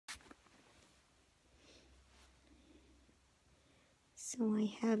So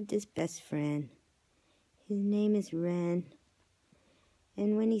I have this best friend. His name is Ren.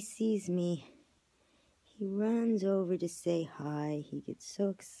 And when he sees me, he runs over to say hi. He gets so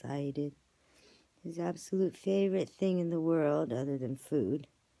excited. His absolute favorite thing in the world, other than food,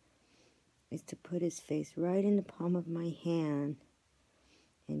 is to put his face right in the palm of my hand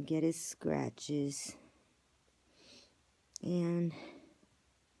and get his scratches. And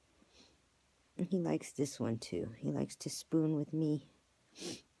he likes this one too. He likes to spoon with me.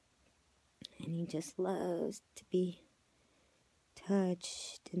 And he just loves to be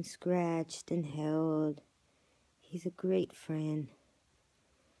touched and scratched and held. He's a great friend.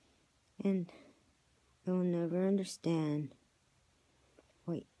 And I will never understand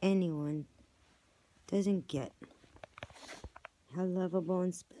why anyone doesn't get how lovable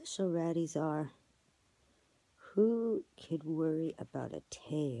and special ratties are. Who could worry about a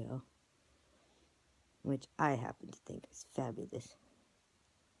tail? Which I happen to think is fabulous.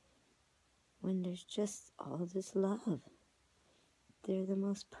 When there's just all this love. They're the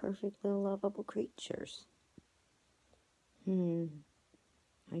most perfect little lovable creatures. I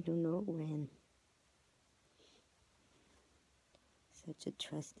don't know when. Such a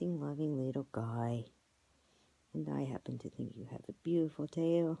trusting, loving little guy. And I happen to think you have a beautiful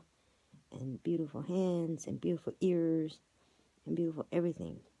tail, and beautiful hands, and beautiful ears, and beautiful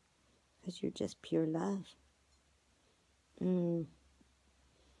everything. Because you're just pure love.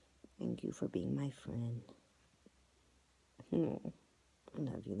 Thank you for being my friend. I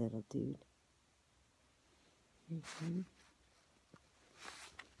love you, little dude.